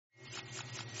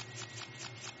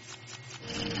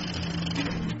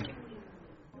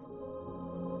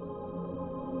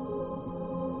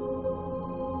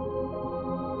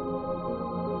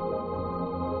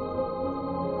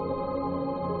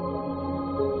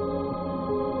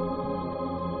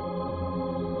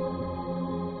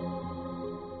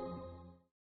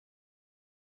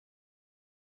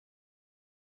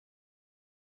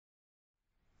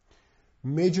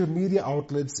Major media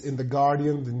outlets in The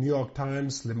Guardian, The New York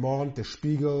Times, Le Monde, Der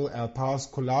Spiegel, El Pas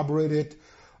collaborated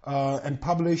and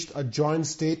published a joint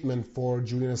statement for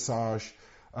Julian Assange.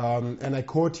 And I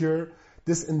quote here,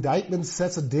 "This indictment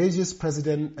sets a dangerous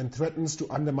precedent and threatens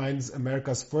to undermine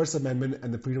America's First Amendment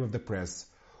and the freedom of the press."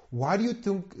 Why do you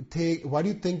think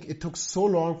it took so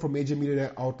long for major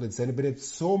media outlets that benefited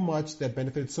so much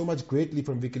greatly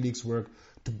from WikiLeaks' work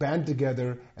to band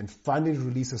together and finally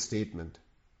release a statement?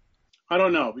 I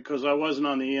don't know, because I wasn't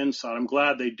on the inside. I'm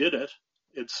glad they did it.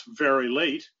 It's very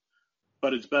late,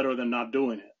 but it's better than not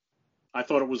doing it. I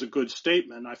thought it was a good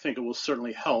statement. I think it will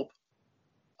certainly help.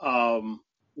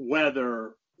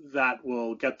 Whether that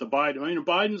will get the Biden. I mean,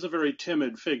 Biden's a very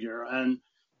timid figure, and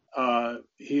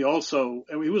he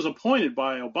was appointed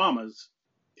by Obama as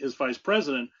his vice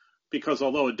president because,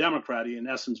 although a Democrat, he in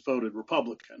essence voted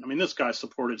Republican. I mean, this guy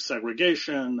supported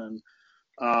segregation, and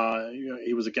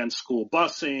he was against school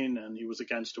busing, and he was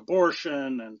against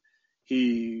abortion, and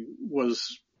he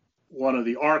was one of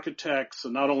the architects,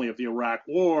 not only of the Iraq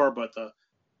War, but the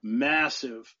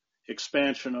massive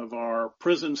expansion of our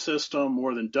prison system,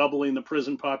 more than doubling the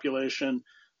prison population,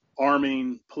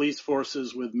 arming police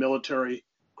forces with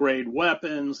military-grade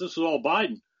weapons. This is all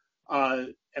Biden.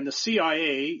 And the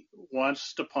CIA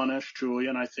wants to punish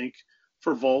Julian, I think,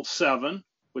 for Vault 7,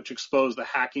 which exposed the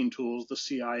hacking tools the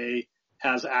CIA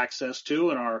has access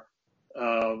to in our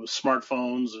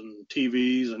smartphones and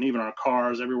TVs and even our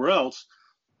cars, everywhere else.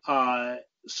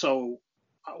 So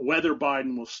whether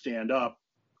Biden will stand up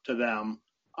to them,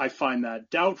 I find that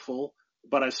doubtful,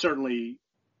 but I certainly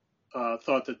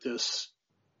thought that this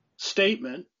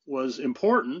statement was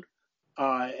important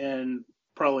and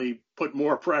probably put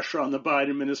more pressure on the Biden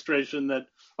administration that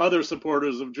other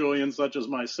supporters of Julian, such as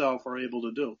myself, are able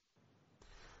to do.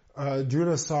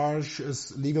 Julian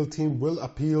Assange's legal team will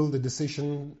appeal the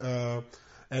decision,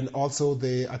 and also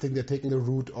I think they're taking the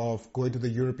route of going to the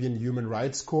European Human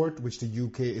Rights Court, which the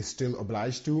UK is still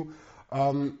obliged to.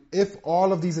 If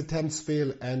all of these attempts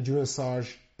fail and Julian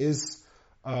Assange is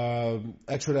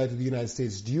extradited to the United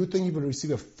States, do you think he will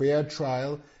receive a fair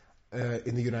trial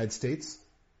in the United States?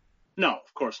 No,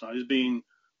 of course not. He's being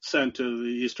sent to the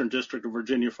Eastern District of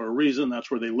Virginia for a reason.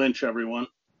 That's where they lynch everyone.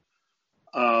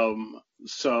 But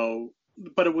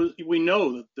we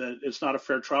know that it's not a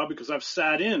fair trial because I've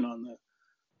sat in on the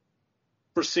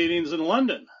proceedings in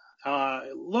London.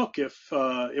 Look, if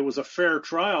it was a fair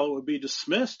trial, it would be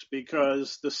dismissed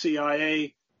because the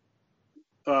CIA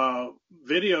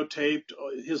videotaped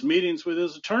his meetings with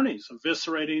his attorneys,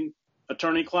 eviscerating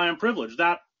attorney-client privilege.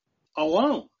 That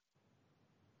alone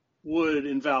should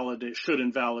invalidate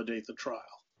the trial.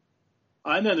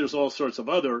 And then there's all sorts of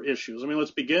other issues. I mean,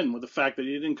 let's begin with the fact that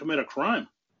he didn't commit a crime.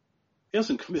 He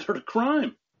hasn't committed a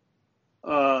crime.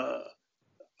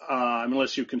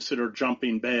 Unless you consider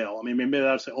jumping bail. I mean, maybe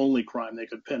that's the only crime they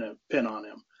could pin on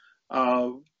him.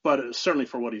 But certainly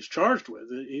for what he's charged with.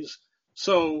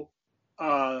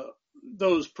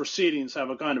 Those proceedings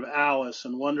have a kind of Alice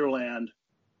in Wonderland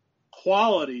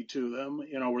quality to them,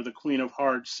 where the Queen of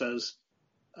Hearts says,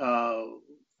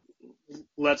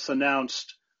 let's announce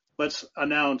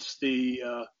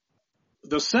the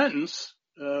sentence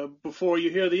before you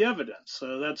hear the evidence.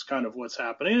 That's kind of what's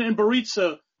happening. And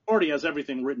Buritsa already has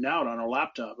everything written out on her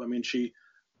laptop. I mean, she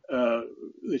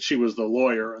was the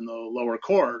lawyer in the lower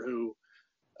court who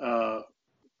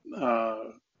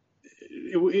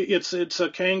it's a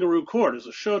kangaroo court. It's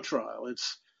a show trial.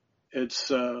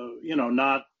 It's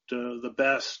not the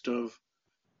best of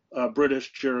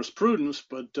British jurisprudence,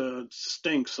 but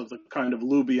stinks of the kind of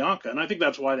Lou Bianca. And I think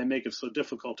that's why they make it so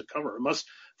difficult to cover.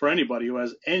 For anybody who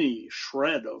has any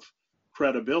shred of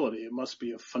credibility, it must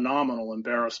be a phenomenal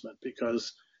embarrassment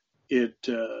because it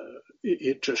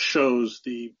just shows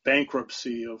the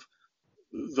bankruptcy of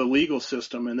the legal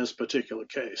system in this particular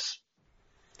case.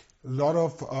 A lot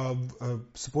of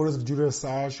supporters of Julian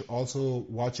Assange also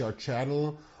watch our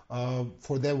channel.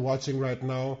 For them watching right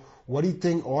now, what do you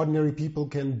think ordinary people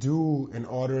can do in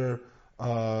order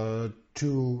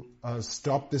to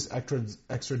stop this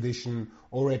extradition,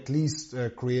 or at least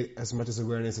create as much as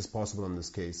awareness as possible in this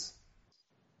case?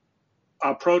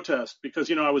 Protest,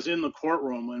 because, I was in the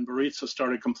courtroom when Buritsa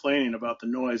started complaining about the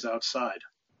noise outside.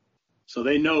 So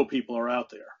they know people are out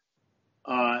there.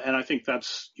 And I think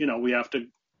that's, we have to,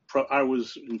 I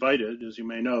was invited, as you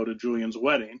may know, to Julian's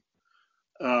wedding.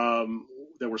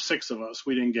 There were 6 of us.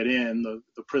 We didn't get in.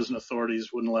 The prison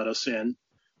authorities wouldn't let us in.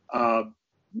 But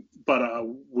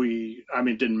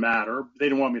it didn't matter. They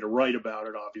didn't want me to write about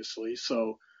it, obviously.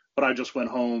 But I just went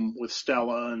home with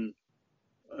Stella and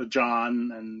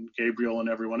John and Gabriel and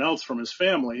everyone else from his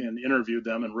family and interviewed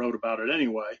them and wrote about it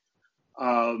anyway.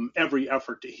 every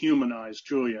effort to humanize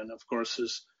Julian, of course,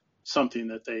 is something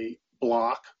that they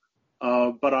block.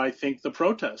 But I think the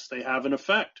protests, they have an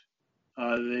effect.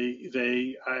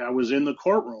 I was in the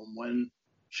courtroom when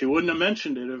she wouldn't have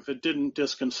mentioned it if it didn't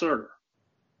disconcert her.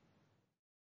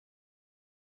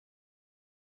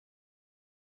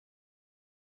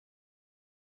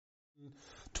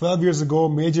 12 years ago,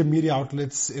 major media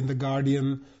outlets in The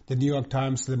Guardian, The New York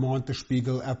Times, Le Monde, The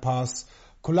Spiegel, El Pas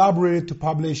collaborated to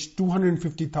publish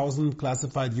 250,000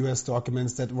 classified U.S.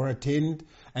 documents that were obtained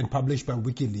and published by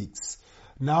WikiLeaks.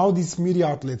 Now these media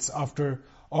outlets, after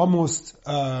almost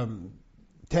 10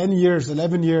 years,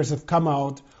 11 years, have come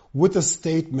out with a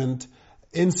statement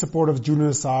in support of Julian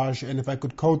Assange, and if I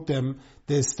could quote them,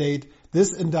 they state,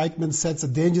 "This indictment sets a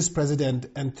dangerous precedent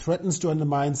and threatens to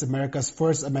undermine America's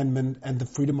First Amendment and the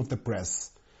freedom of the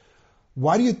press."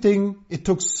 Why do you think it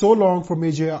took so long for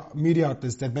major media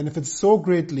outlets that benefit so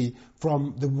greatly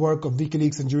from the work of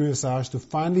WikiLeaks and Julian Assange to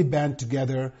finally band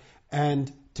together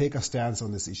and take a stance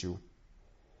on this issue?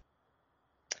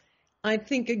 I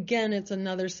think, again, it's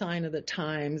another sign of the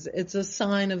times. It's a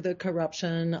sign of the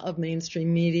corruption of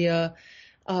mainstream media.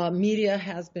 Media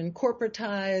has been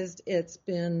corporatized. It's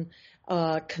been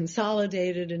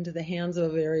consolidated into the hands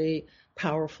of a very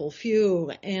powerful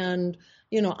few. And,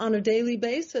 on a daily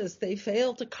basis, they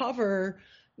fail to cover,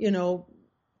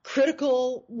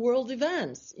 critical world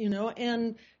events,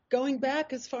 and going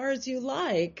back as far as you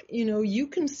like, you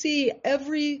can see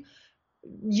every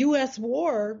U.S.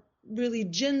 war really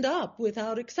ginned up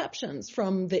without exceptions,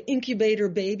 from the incubator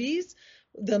babies,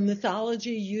 the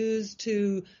mythology used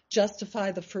to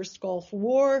justify the first Gulf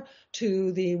War,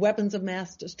 to the weapons of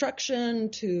mass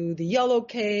destruction, to the yellow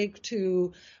cake,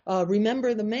 to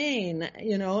Remember the Maine,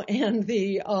 and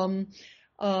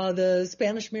the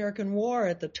Spanish-American War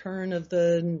at the turn of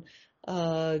the,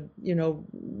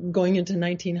 going into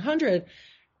 1900.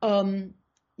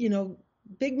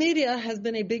 Big media has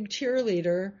been a big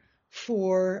cheerleader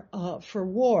for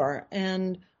war,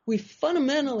 and we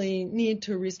fundamentally need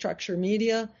to restructure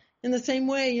media in the same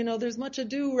way. There's much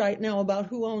ado right now about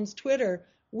who owns Twitter.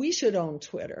 We should own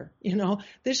Twitter.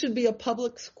 This should be a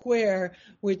public square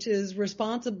which is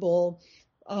responsible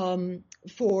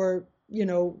for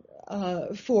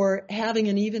having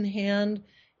an even hand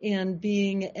and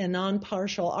being a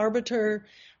non-partial arbiter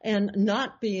and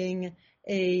not being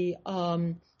a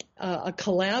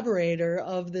collaborator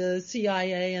of the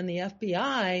CIA and the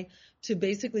FBI to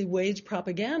basically wage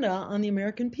propaganda on the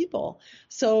American people.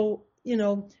 So,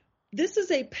 this is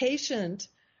a patient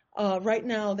right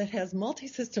now that has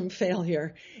multi-system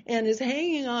failure and is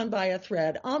hanging on by a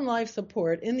thread on life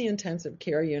support in the intensive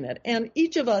care unit. And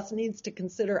each of us needs to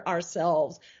consider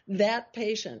ourselves that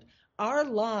patient. Our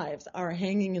lives are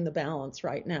hanging in the balance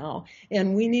right now,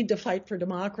 and we need to fight for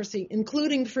democracy,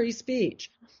 including free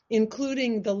speech,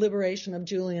 including the liberation of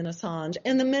Julian Assange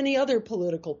and the many other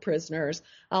political prisoners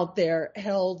out there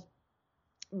held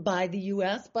by the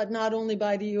U.S., but not only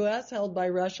by the U.S., held by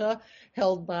Russia,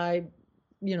 held by,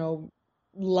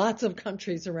 lots of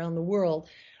countries around the world.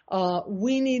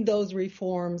 We need those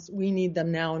reforms. We need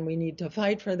them now, and we need to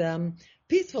fight for them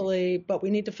peacefully, but we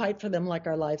need to fight for them like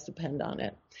our lives depend on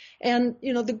it. And,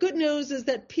 the good news is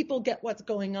that people get what's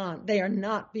going on. They are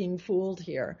not being fooled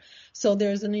here. So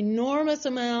there's an enormous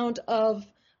amount of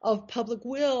public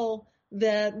will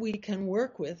that we can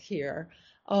work with here.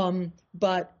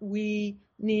 But we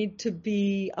need to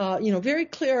be, very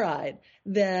clear-eyed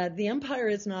that the empire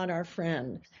is not our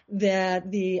friend, that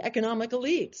the economic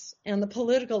elites and the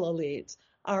political elites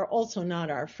are also not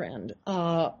our friend.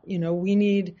 We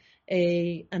need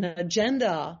an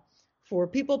agenda for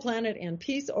people, planet, and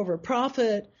peace over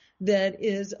profit that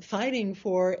is fighting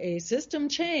for a system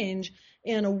change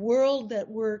and a world that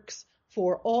works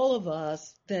for all of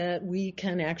us that we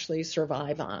can actually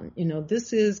survive on.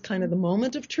 This is kind of the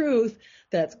moment of truth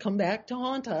that's come back to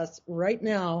haunt us right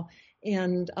now,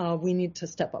 and we need to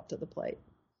step up to the plate.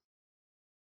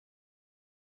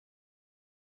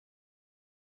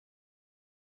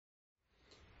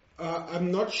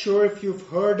 I'm not sure if you've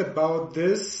heard about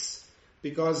this,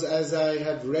 because as I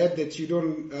have read that you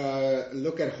don't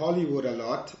look at Hollywood a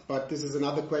lot, but this is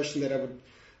another question that I would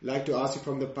like to ask you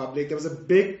from the public. There was a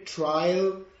big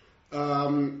trial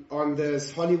on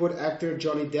this Hollywood actor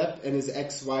Johnny Depp and his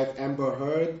ex-wife Amber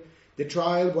Heard. The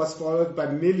trial was followed by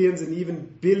millions and even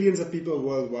billions of people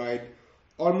worldwide.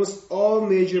 Almost all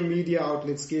major media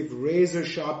outlets gave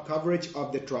razor-sharp coverage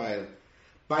of the trial.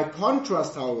 By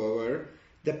contrast, however,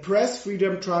 the press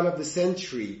freedom trial of the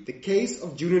century, the case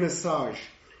of Julian Assange,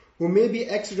 who may be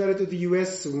extradited to the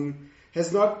US soon,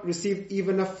 has not received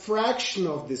even a fraction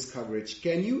of this coverage.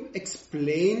 Can you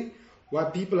explain why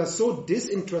people are so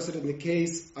disinterested in the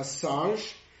case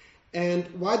Assange, and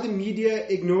why the media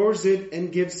ignores it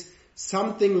and gives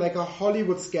something like a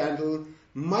Hollywood scandal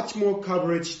much more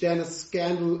coverage than a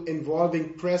scandal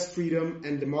involving press freedom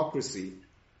and democracy.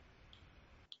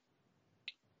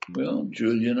 Well,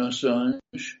 Julian Assange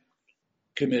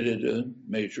committed a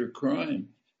major crime.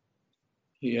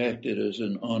 He acted as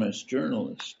an honest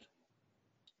journalist.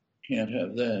 Can't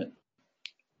have that.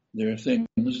 There are things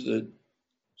that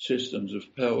systems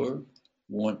of power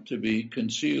want to be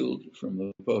concealed from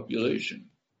the population.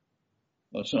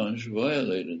 Assange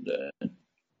violated that.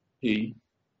 He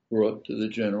brought to the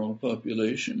general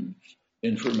population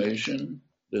information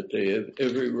that they have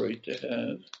every right to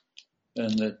have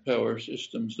and that power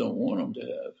systems don't want them to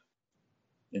have.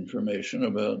 Information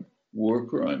about war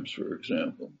crimes, for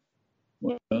example.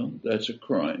 Well, that's a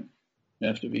crime. You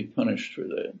have to be punished for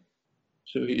that.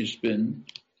 So he's been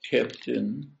kept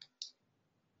in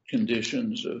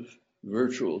conditions of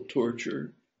virtual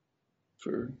torture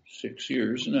for 6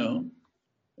 years now.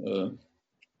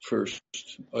 First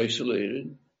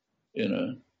isolated in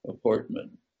an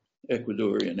apartment.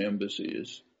 Ecuadorian embassy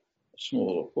is a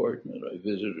small apartment. I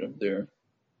visited him there.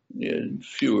 He had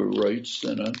fewer rights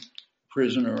than a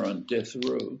prisoner on death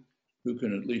row who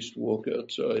can at least walk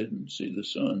outside and see the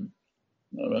sun,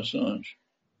 not Assange.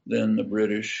 Then the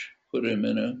British put him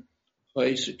in a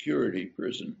high security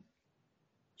prison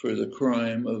for the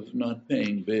crime of not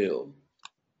paying bail.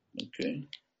 Okay.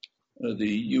 The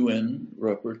UN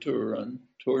rapporteur on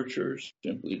torture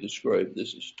simply described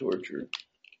this as torture.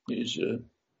 He's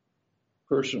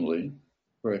personally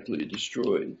practically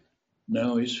destroyed.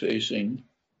 Now he's facing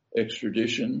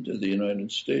extradition to the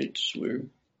United States, where he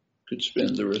could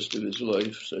spend the rest of his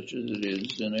life, such as it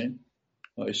is, in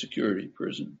a high security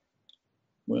prison.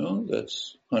 Well,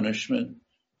 that's punishment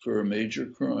for a major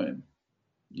crime.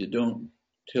 You don't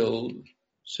tell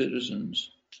citizens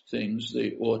things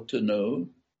they ought to know,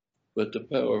 but the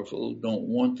powerful don't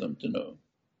want them to know.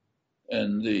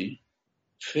 And the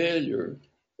failure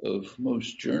of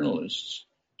most journalists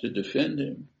to defend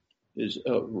him is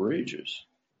outrageous.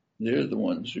 They're the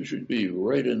ones who should be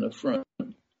right in the front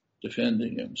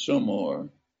defending him. Some are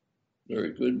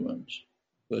very good ones,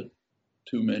 but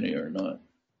too many are not.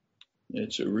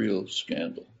 It's a real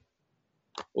scandal.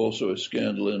 Also a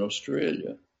scandal in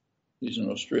Australia. He's an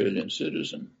Australian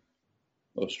citizen.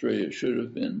 Australia should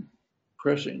have been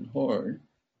pressing hard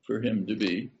for him to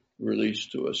be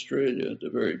released to Australia at the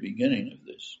very beginning of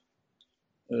this.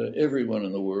 Everyone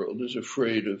in the world is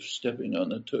afraid of stepping on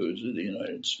the toes of the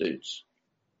United States.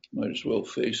 Might as well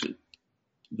face it.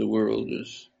 The world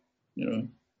is,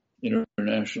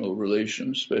 international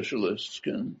relations specialists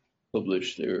can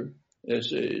publish their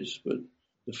essays, but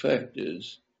the fact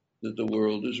is that the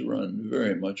world is run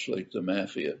very much like the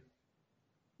mafia.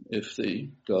 If the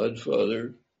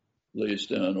Godfather lays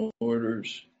down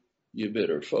orders, you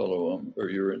better follow them or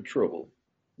you're in trouble.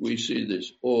 We see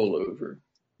this all over.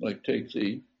 Like take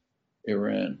the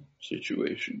Iran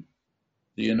situation.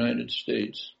 The United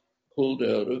States pulled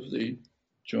out of the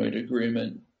joint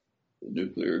agreement, the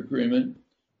nuclear agreement,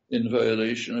 in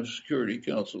violation of Security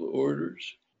Council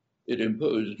orders. It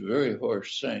imposed very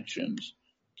harsh sanctions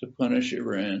to punish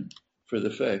Iran for the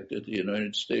fact that the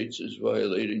United States is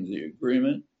violating the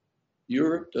agreement.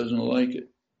 Europe doesn't like it.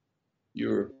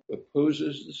 Europe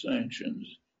opposes the sanctions.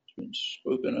 It's been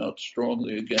spoken out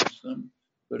strongly against them,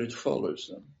 but it follows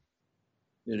them.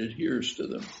 It adheres to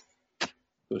them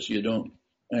because you don't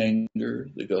anger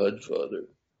the Godfather.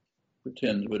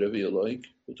 Pretend whatever you like,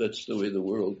 but that's the way the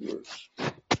world works.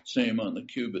 Same on the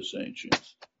Cuba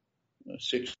sanctions.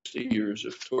 60 years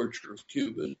of torture of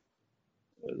Cuba.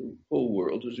 The whole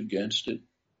world is against it.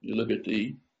 You look at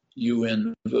the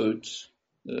UN votes,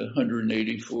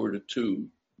 184-2,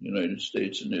 United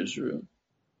States and Israel,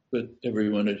 but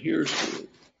everyone adheres to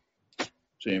it.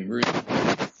 Same reason.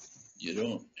 You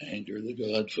don't anger the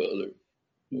Godfather,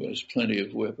 who has plenty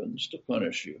of weapons to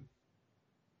punish you.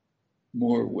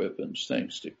 More weapons,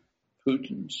 thanks to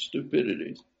Putin's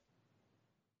stupidity.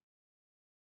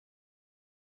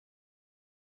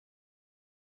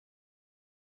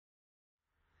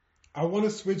 I want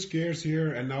to switch gears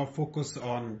here and now focus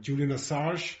on Julian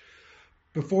Assange.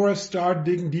 Before I start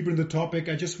digging deeper into the topic,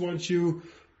 I just want you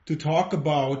to talk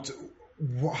about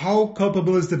how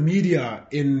culpable is the media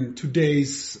in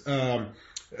today's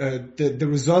the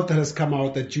result that has come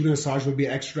out that Julian Assange will be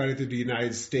extradited to the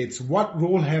United States. What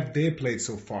role have they played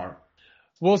so far?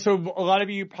 Well, so a lot of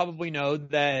you probably know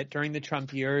that during the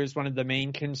Trump years, one of the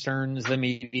main concerns the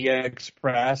media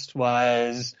expressed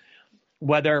was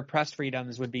whether press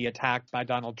freedoms would be attacked by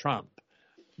Donald Trump.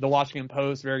 the Washington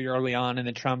Post very early on in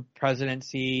the Trump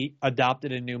presidency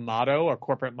adopted a new motto, a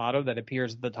corporate motto that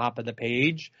appears at the top of the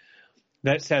page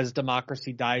that says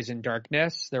democracy dies in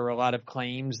darkness. There were a lot of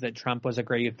claims that Trump was a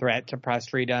grave threat to press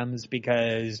freedoms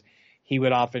because he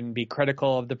would often be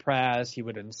critical of the press. He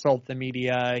would insult the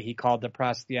media. He called the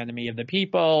press the enemy of the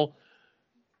people.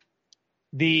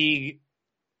 The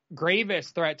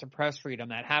gravest threat to press freedom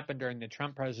that happened during the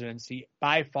Trump presidency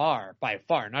by far,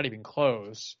 not even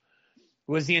close,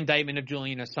 was the indictment of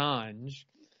Julian Assange,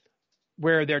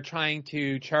 where they're trying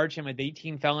to charge him with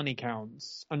 18 felony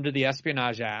counts under the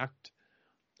Espionage Act,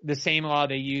 the same law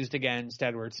they used against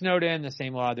Edward Snowden, the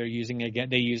same law they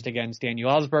used against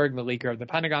Daniel Ellsberg, the leaker of the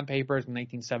Pentagon Papers in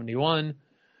 1971,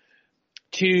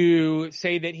 to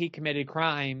say that he committed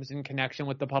crimes in connection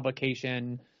with the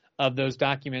publication of those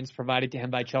documents provided to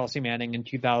him by Chelsea Manning in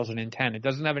 2010. It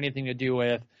doesn't have anything to do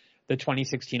with the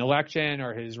 2016 election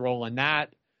or his role in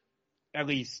that, at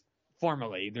least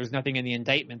formally. There's nothing in the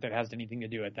indictment that has anything to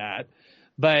do with that.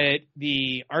 But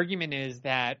the argument is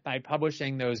that by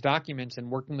publishing those documents and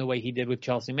working the way he did with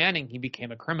Chelsea Manning, he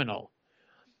became a criminal.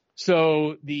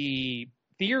 So the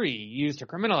theory used to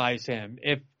criminalize him,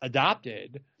 if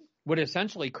adopted, would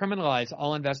essentially criminalize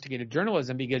all investigative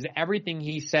journalism, because everything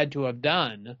he said to have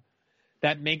done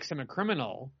that makes him a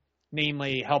criminal,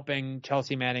 namely helping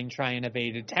Chelsea Manning try and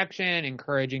evade detection,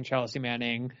 encouraging Chelsea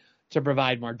Manning to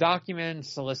provide more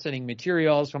documents, soliciting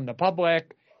materials from the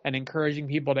public, and encouraging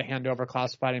people to hand over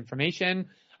classified information,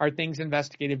 are things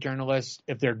investigative journalists,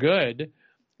 if they're good,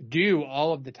 do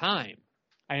all of the time.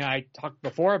 I talked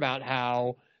before about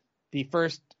how the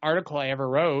first article I ever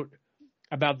wrote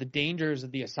about the dangers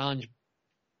of the Assange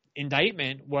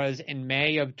indictment was in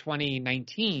May of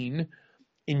 2019.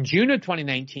 In June of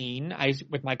 2019, I,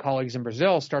 with my colleagues in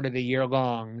Brazil, started a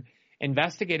year-long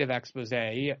investigative expose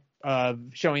of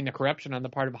showing the corruption on the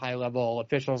part of high-level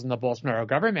officials in the Bolsonaro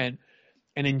government.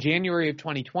 And in January of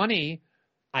 2020,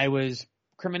 I was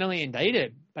criminally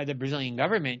indicted by the Brazilian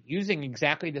government using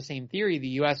exactly the same theory the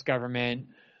U.S. government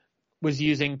was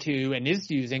using to and is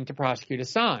using to prosecute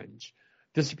Assange.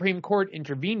 The Supreme Court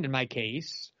intervened in my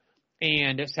case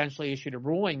and essentially issued a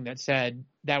ruling that said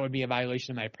that would be a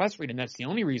violation of my press freedom. That's the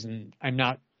only reason I'm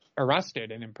not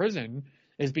arrested and in prison,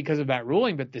 is because of that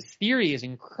ruling. But this theory is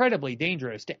incredibly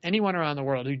dangerous to anyone around the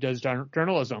world who does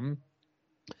journalism.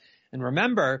 And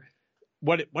remember,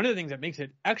 one of the things that makes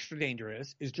it extra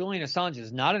dangerous is Julian Assange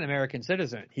is not an American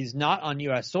citizen. He's not on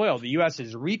U.S. soil. The U.S.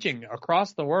 is reaching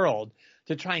across the world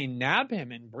to try and nab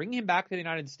him and bring him back to the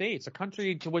United States, a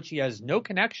country to which he has no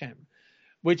connection,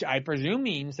 which I presume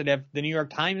means that if the New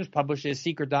York Times publishes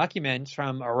secret documents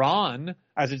from Iran,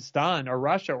 as it's done, or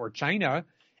Russia or China,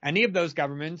 any of those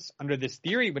governments under this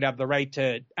theory would have the right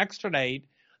to extradite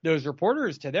those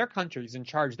reporters to their countries and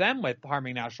charge them with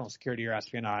harming national security or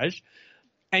espionage.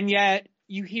 And yet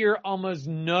you hear almost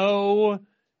no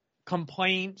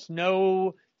complaints,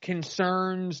 no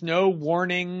concerns, no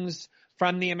warnings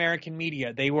from the American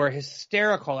media. They were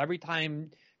hysterical every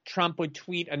time Trump would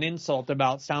tweet an insult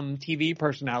about some TV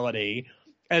personality,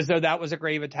 as though that was a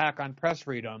grave attack on press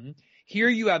freedom. Here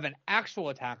you have an actual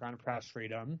attack on press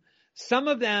freedom. Some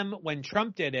of them, when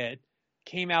Trump did it,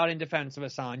 came out in defense of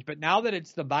Assange. But now that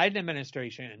it's the Biden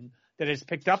administration that has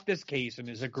picked up this case and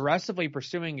is aggressively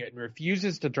pursuing it and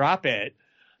refuses to drop it,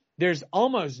 there's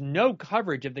almost no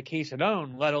coverage of the case at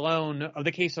all, let alone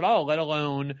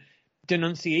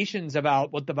denunciations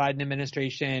about what the Biden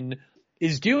administration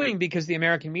is doing, because the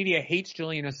American media hates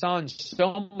Julian Assange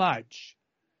so much.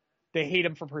 They hate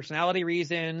him for personality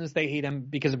reasons. They hate him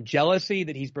because of jealousy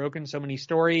that he's broken so many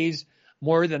stories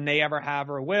more than they ever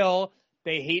have or will.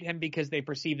 They hate him because they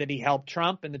perceive that he helped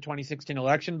Trump in the 2016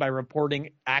 election by reporting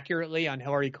accurately on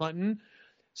Hillary Clinton.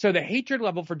 So the hatred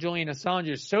level for Julian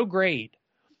Assange is so great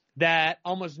that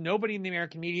almost nobody in the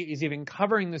American media is even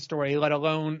covering the story, let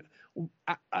alone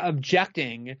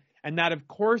objecting. And that, of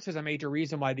course, is a major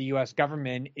reason why the U.S.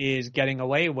 government is getting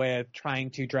away with trying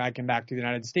to drag him back to the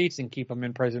United States and keep him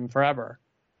in prison forever.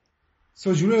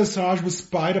 So Julian Assange was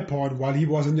spied upon while he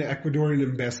was in the Ecuadorian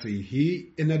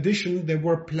embassy. In addition, there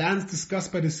were plans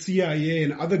discussed by the CIA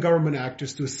and other government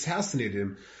actors to assassinate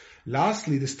him.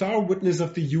 Lastly, the star witness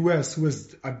of the U.S., who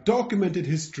has a documented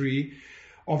history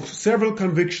of several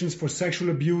convictions for sexual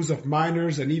abuse of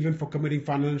minors and even for committing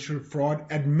financial fraud,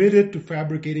 admitted to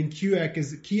fabricating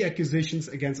key accusations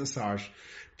against Assange.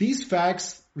 These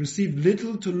facts received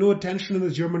little to no attention in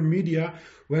the German media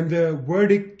when the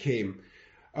verdict came.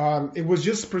 It was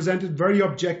just presented very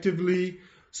objectively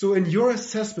So in your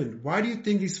assessment, why do you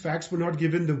think these facts were not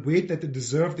given the weight that they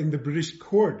deserved in the British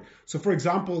court? So for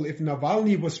example, if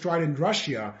Navalny was tried in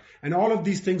Russia and all of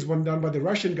these things were done by the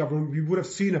Russian government, we would have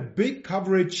seen a big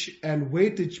coverage and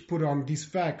weightage put on these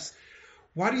facts.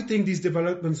 Why do you think these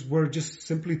developments were just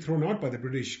simply thrown out by the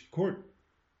British court?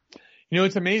 You know,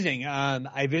 it's amazing.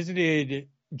 I visited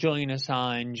Julian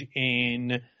Assange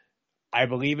in, I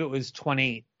believe it was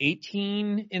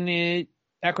 2018 in the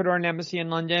Ecuadorian embassy in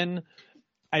London.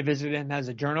 I visited him as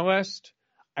a journalist.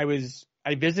 I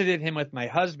visited him with my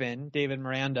husband, David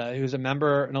Miranda, who's an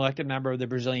elected member of the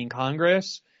Brazilian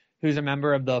Congress, who's a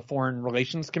member of the Foreign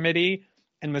Relations Committee,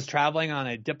 and was traveling on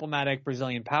a diplomatic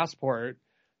Brazilian passport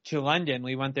to London.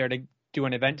 We went there to do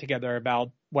an event together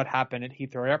about what happened at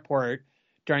Heathrow Airport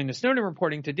during the Snowden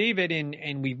reporting to David,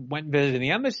 and we went and visited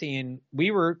the embassy, and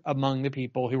we were among the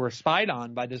people who were spied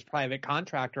on by this private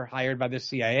contractor hired by the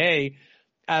CIA,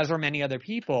 as were many other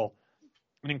people.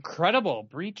 An incredible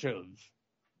breach of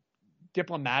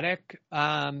diplomatic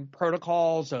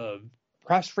protocols, of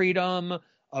press freedom,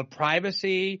 of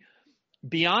privacy.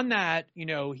 Beyond that, you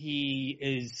know, he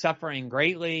is suffering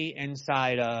greatly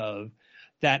inside of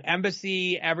that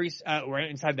embassy, or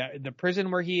inside the prison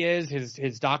where he is.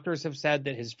 His doctors have said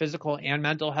that his physical and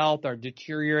mental health are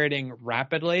deteriorating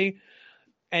rapidly,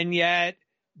 and yet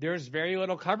there's very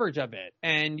little coverage of it.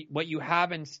 And what you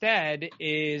have instead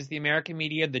is the American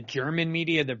media, the German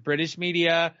media, the British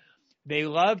media. They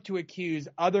love to accuse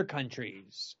other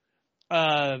countries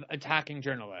of attacking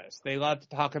journalists. They love to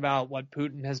talk about what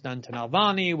Putin has done to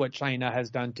Navalny, what China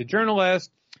has done to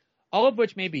journalists, all of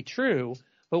which may be true.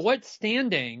 But what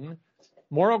standing,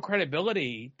 moral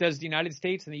credibility does the United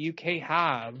States and the UK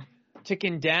have to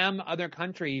condemn other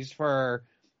countries for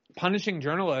punishing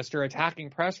journalists or attacking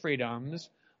press freedoms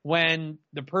when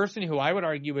the person who I would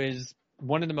argue is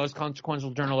one of the most consequential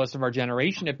journalists of our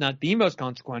generation, if not the most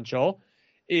consequential,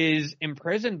 is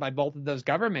imprisoned by both of those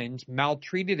governments,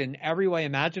 maltreated in every way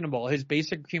imaginable, his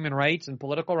basic human rights and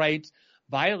political rights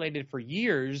violated for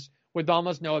years with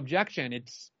almost no objection.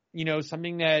 It's, you know,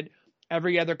 something that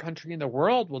every other country in the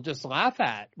world will just laugh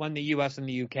at when the US and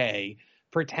the UK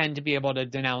pretend to be able to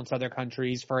denounce other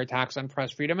countries for attacks on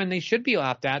press freedom, and they should be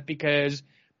laughed at because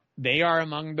they are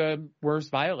among the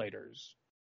worst violators.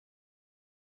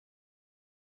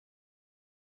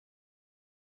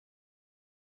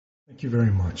 Thank you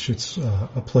very much. It's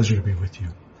a pleasure to be with you.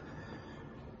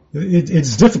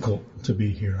 It's difficult to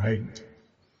be here. I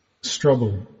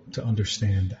struggle to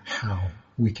understand how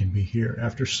we can be here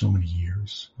after so many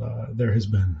years. There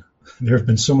have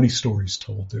been so many stories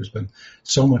told. There's been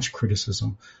so much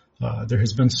criticism. There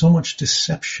has been so much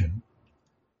deception.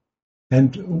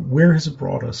 And where has it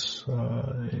brought us?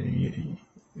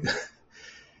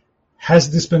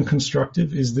 Has this been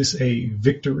constructive? Is this a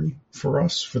victory for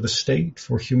us, for the state,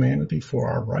 for humanity, for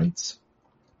our rights?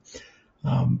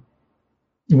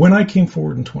 When I came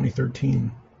forward in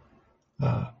 2013,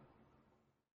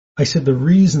 I said the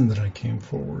reason that I came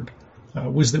forward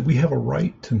was that we have a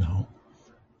right to know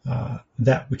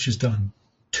that which is done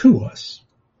to us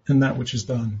and that which is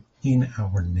done in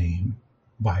our name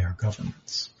by our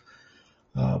governments.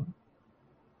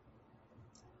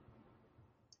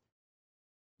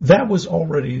 That was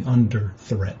already under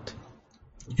threat.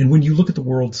 And when you look at the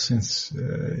world since,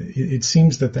 it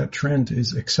seems that trend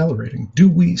is accelerating. Do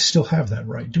we still have that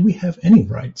right? Do we have any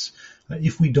rights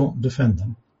if we don't defend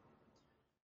them?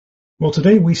 Well,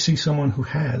 today we see someone who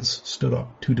has stood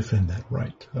up to defend that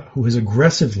right, who has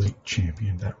aggressively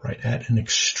championed that right at an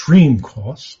extreme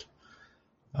cost.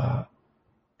 And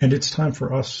it's time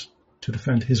for us to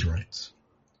defend his rights.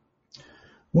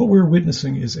 What we're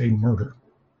witnessing is a murder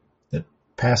that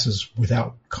passes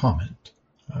without comment.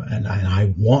 And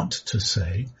I want to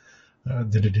say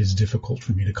that it is difficult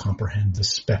for me to comprehend the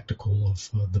spectacle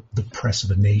of the press of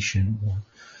a nation or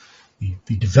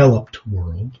the developed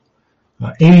world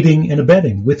aiding and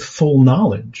abetting with full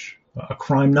knowledge a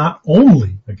crime not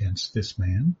only against this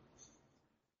man,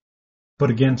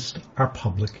 but against our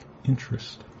public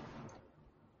interest.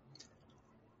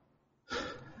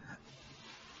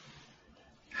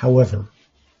 However,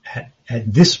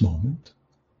 at this moment,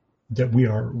 that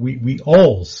we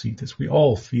all see this, we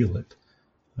all feel it.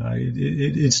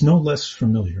 It's no less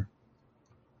familiar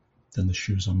than the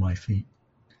shoes on my feet.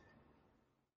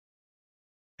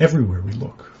 Everywhere we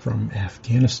look, from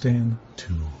Afghanistan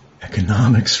to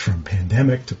economics, from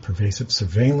pandemic to pervasive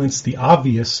surveillance, the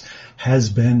obvious has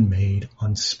been made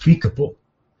unspeakable.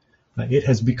 It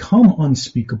has become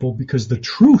unspeakable because the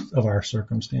truth of our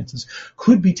circumstances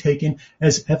could be taken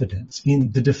as evidence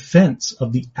in the defense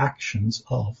of the actions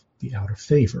of the outer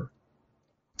favor.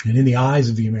 And in the eyes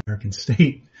of the American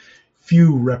state,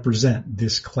 few represent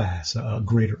this class, a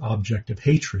greater object of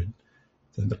hatred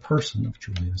than the person of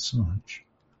Julian Assange.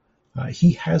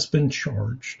 He has been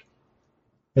charged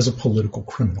as a political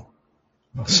criminal,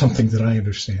 something that I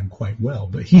understand quite well,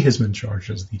 but he has been charged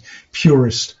as the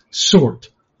purest sort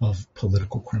of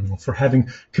political criminal for having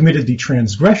committed the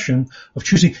transgression of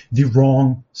choosing the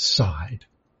wrong side.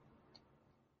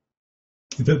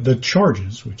 The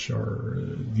charges, which are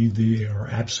they are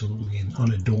absolutely an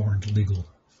unadorned legal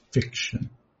fiction.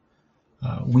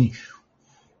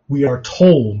 We are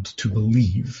told to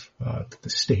believe that the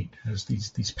state has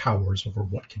these powers over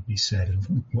what can be said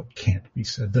and what can't be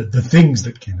said, the things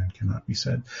that can and cannot be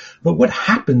said. But what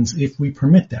happens if we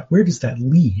permit that? Where does that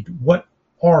lead? What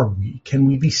are we? Can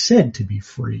we be said to be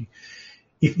free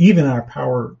if even our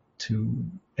power to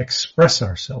express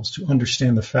ourselves, to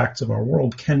understand the facts of our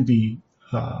world can be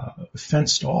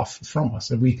fenced off from us?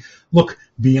 And we look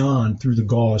beyond, through the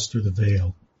gauze, through the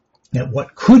veil, at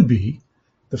what could be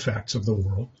the facts of the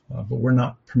world, but we're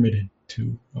not permitted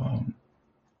to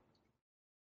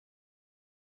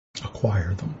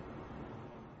acquire them.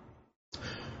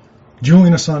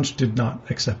 Julian Assange did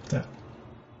not accept that,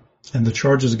 and the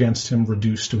charges against him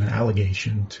reduced to an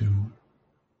allegation to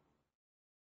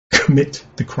commit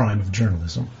the crime of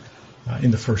journalism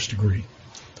in the first degree.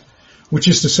 Which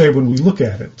is to say, when we look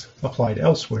at it applied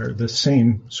elsewhere, the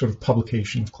same sort of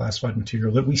publication of classified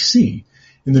material that we see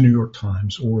in the New York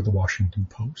Times or the Washington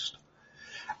Post,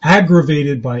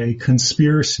 aggravated by a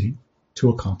conspiracy to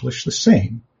accomplish the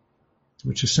same,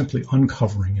 which is simply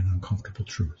uncovering an uncomfortable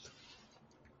truth.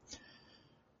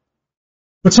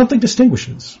 But something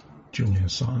distinguishes Julian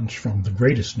Assange from the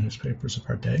greatest newspapers of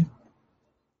our day,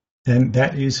 and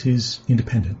that is his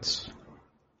independence.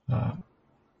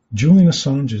 Julian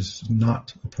Assange is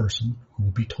not a person who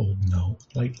will be told no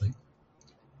lightly.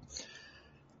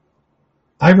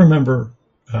 I remember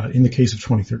in the case of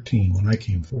 2013, when I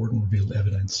came forward and revealed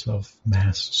evidence of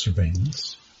mass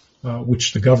surveillance,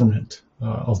 which the government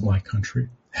of my country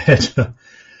had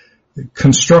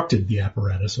constructed the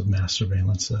apparatus of mass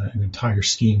surveillance, an entire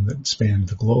scheme that spanned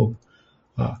the globe,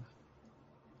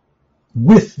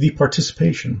 with the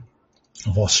participation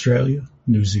of Australia,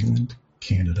 New Zealand,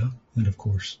 Canada, and of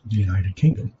course the United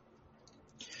Kingdom.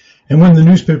 And when the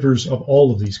newspapers of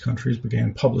all of these countries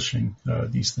began publishing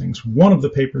these things, one of the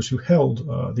papers who held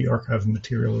the archive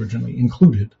material originally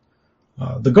included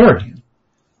The Guardian,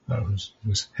 who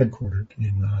was headquartered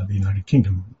in the United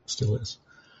Kingdom, still is.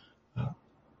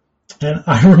 And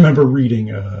I remember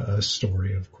reading a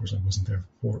story. Of course, I wasn't there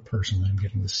for it personally. I'm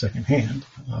getting this secondhand.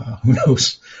 Who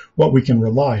knows what we can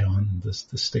rely on, the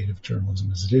state of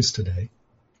journalism as it is today.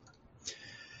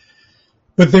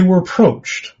 But they were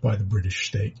approached by the British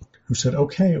state, who said,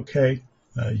 okay,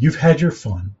 you've had your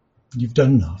fun. You've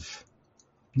done enough.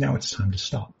 Now it's time to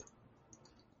stop.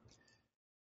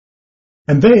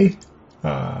 And they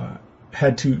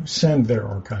had to send their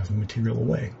archival material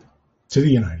away to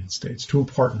the United States, to a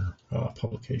partner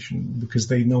publication, because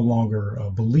they no longer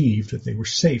believed that they were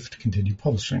safe to continue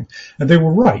publishing. And they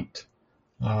were right.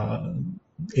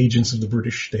 Agents of the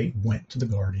British state went to The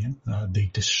Guardian. They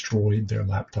destroyed their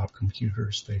laptop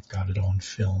computers. They've got it on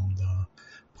film,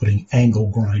 putting angle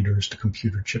grinders to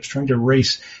computer chips, trying to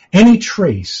erase any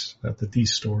trace that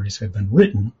these stories had been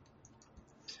written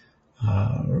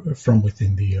from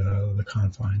within the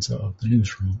confines of the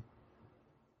newsroom.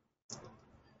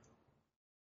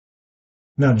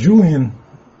 Now, Julian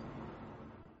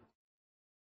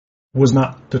was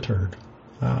not deterred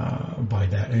by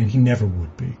that, and he never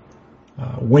would be.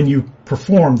 When you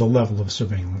perform the level of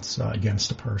surveillance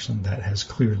against a person that has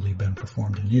clearly been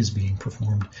performed and is being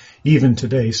performed, even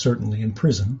today, certainly in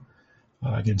prison,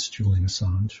 against Julian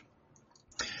Assange,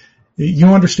 you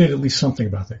understand at least something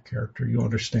about that character. You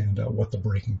understand what the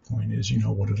breaking point is. You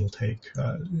know what it'll take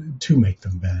to make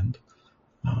them bend.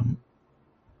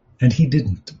 And he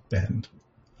didn't bend.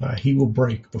 He will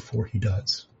break before he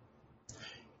does.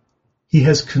 He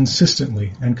has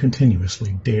consistently and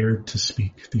continuously dared to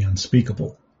speak the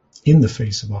unspeakable in the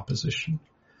face of opposition,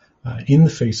 in the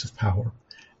face of power,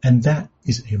 and that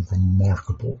is a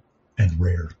remarkable and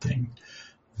rare thing.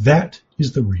 That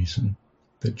is the reason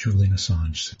that Julian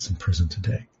Assange sits in prison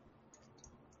today.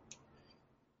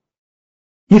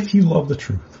 If you love the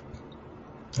truth,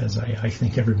 as I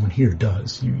think everyone here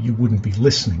does, you wouldn't be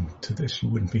listening to this, you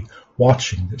wouldn't be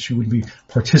watching this, you wouldn't be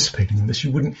participating in this,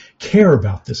 you wouldn't care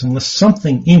about this unless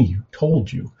something in you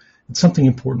told you that something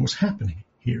important was happening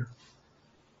here.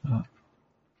 And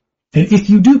if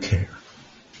you do care,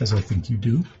 as I think you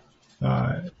do,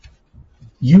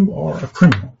 you are a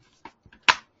criminal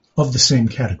of the same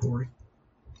category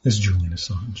as Julian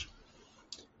Assange.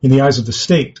 In the eyes of the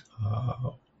state,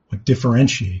 what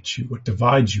differentiates you, what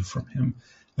divides you from him,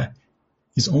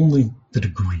 is only the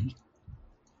degree.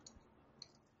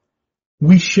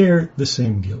 We share the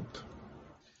same guilt.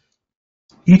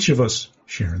 Each of us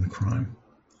share in the crime,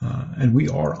 and we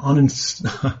are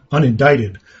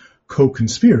unindicted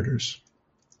co-conspirators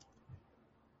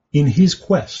in his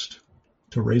quest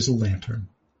to raise a lantern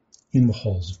in the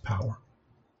halls of power.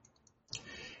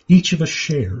 Each of us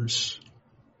shares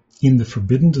in the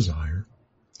forbidden desire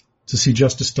to see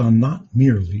justice done not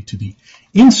merely to the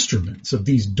instruments of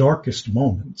these darkest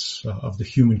moments of the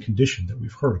human condition that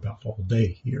we've heard about all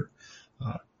day here,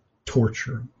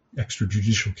 torture,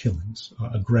 extrajudicial killings,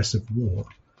 aggressive war,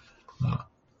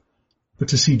 but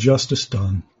to see justice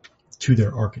done to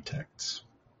their architects.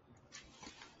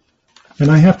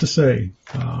 And I have to say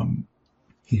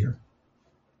here,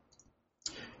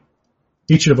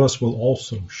 each of us will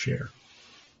also share,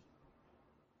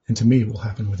 and to me it will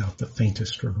happen without the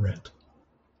faintest regret,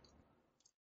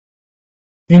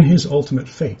 in his ultimate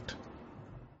fate,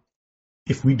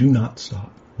 if we do not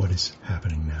stop what is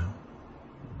happening now.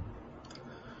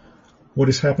 What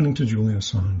is happening to Julian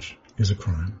Assange is a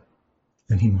crime,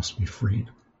 and he must be freed.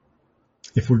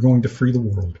 If we're going to free the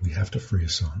world, we have to free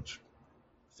Assange.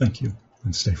 Thank you,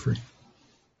 and stay free.